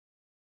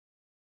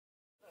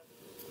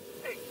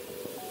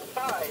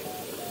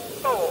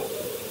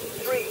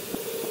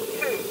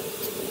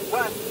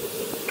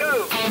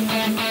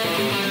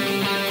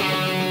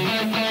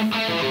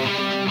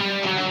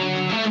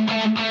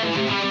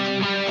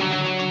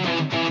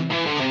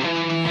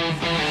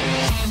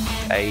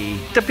A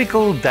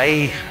typical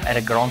day at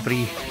a Grand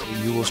Prix,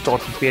 you will start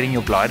preparing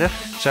your glider.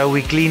 So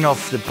we clean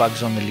off the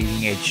bugs on the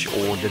leading edge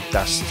or the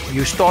dust.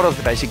 You start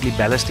off basically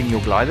ballasting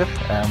your glider.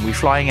 We're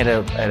flying at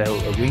a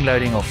wing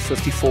loading of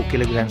 54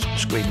 kilograms per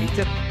square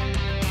meter,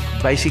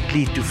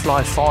 basically to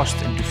fly fast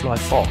and to fly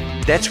far.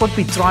 That's what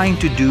we're trying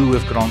to do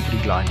with Grand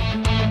Prix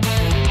gliding.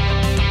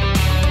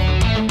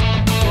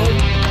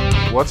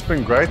 What's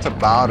been great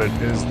about it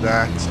is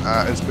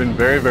that it's been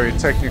very, very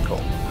technical,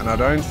 and I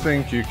don't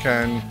think you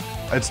can,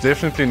 it's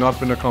definitely not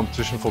been a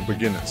competition for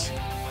beginners,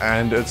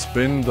 and it's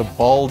been the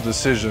bold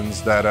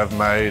decisions that have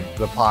made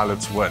the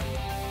pilots win.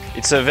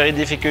 It's a very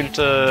difficult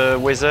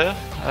weather.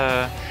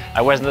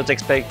 I was not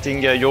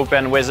expecting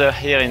European weather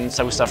here in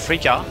South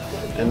Africa,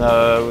 and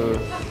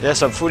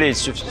yes, hopefully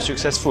it's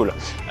successful.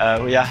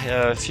 We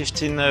are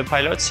 15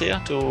 pilots here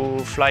to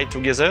fly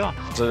together.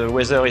 The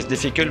weather is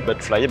difficult but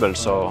flyable,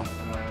 so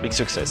big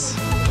success.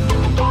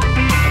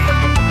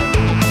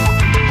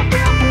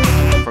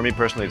 For me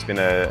personally, it's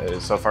been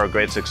so far a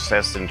great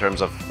success in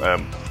terms of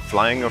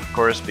flying, of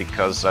course,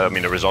 because I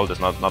mean the result is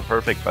not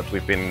perfect, but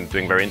we've been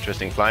doing very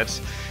interesting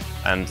flights,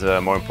 and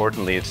more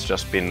importantly, it's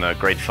just been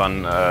great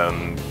fun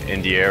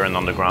in the air and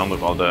on the ground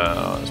with all the,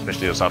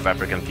 especially the South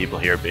African people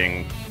here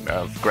being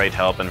great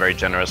help and very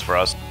generous for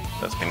us.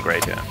 That's been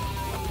great, yeah.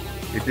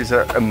 It is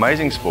an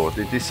amazing sport.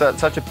 It is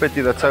such a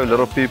pity that so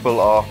little people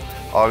are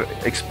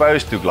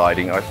exposed to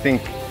gliding. I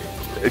think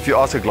if you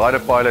ask a glider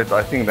pilot,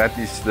 I think that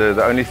is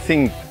the only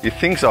thing he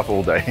thinks of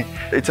all day.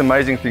 It's an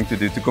amazing thing to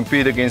do, to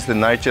compete against the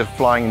nature,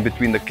 flying in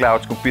between the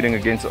clouds, competing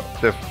against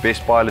the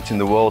best pilots in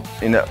the world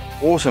in an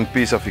awesome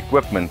piece of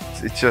equipment.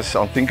 It's just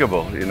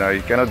unthinkable, you know,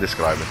 you cannot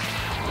describe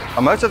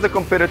it. Most of the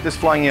competitors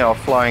flying here are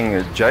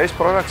flying JS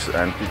products,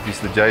 and it is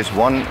the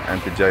JS1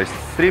 and the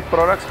JS3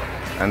 products,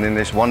 and then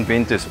there's one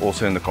Ventus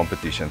also in the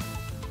competition.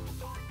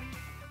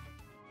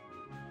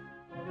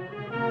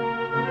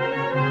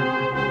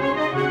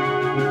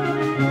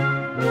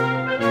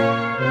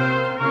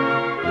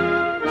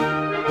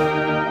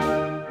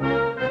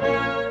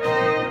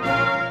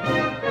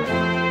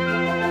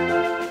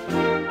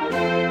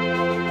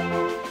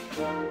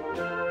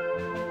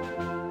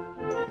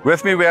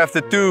 With me we have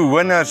the two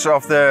winners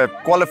of the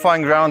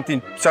qualifying round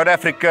in South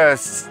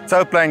Africa's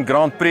Sailplane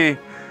Grand Prix,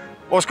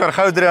 Oscar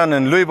Goudrian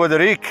and Louis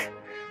Boderick.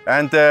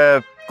 And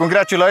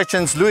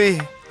congratulations, Louis,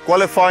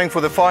 qualifying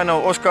for the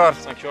final. Oscar,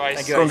 Thank you,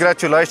 guys.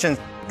 Congratulations.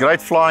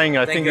 Great flying.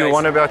 I think you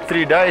won about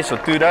 3 days or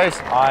 2 days.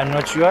 I'm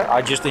not sure.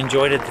 I just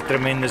enjoyed it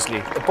tremendously.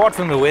 Apart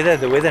from the weather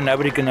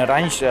nobody can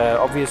arrange.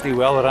 Obviously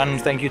well run.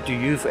 Thank you to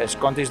you as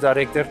contest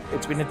director.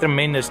 It's been a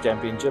tremendous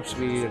championships.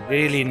 We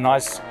really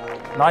nice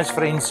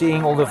friends,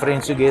 seeing all the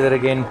friends together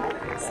again,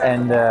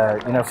 and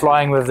you know,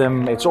 flying with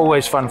them. It's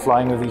always fun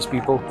flying with these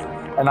people.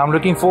 And I'm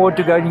looking forward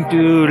to going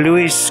to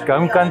Louis'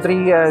 home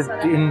country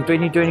in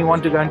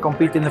 2021 to go and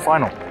compete in the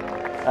final.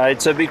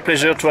 It's a big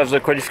pleasure to have the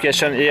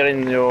qualification here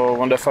in your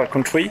wonderful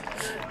country.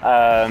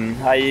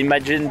 I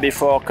imagined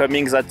before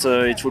coming that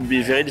it would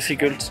be very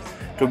difficult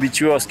to beat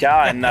you, Oscar,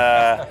 and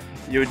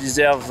you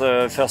deserve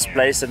the first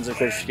place and the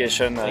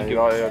qualification. You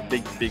are a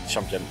big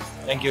champion.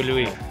 Thank you,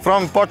 Louis.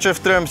 From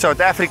Potchefstroom,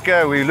 South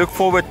Africa, we look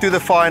forward to the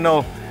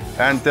final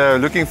and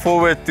looking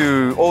forward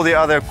to all the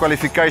other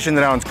qualification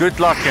rounds. Good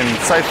luck and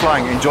safe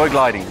flying. Enjoy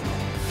gliding.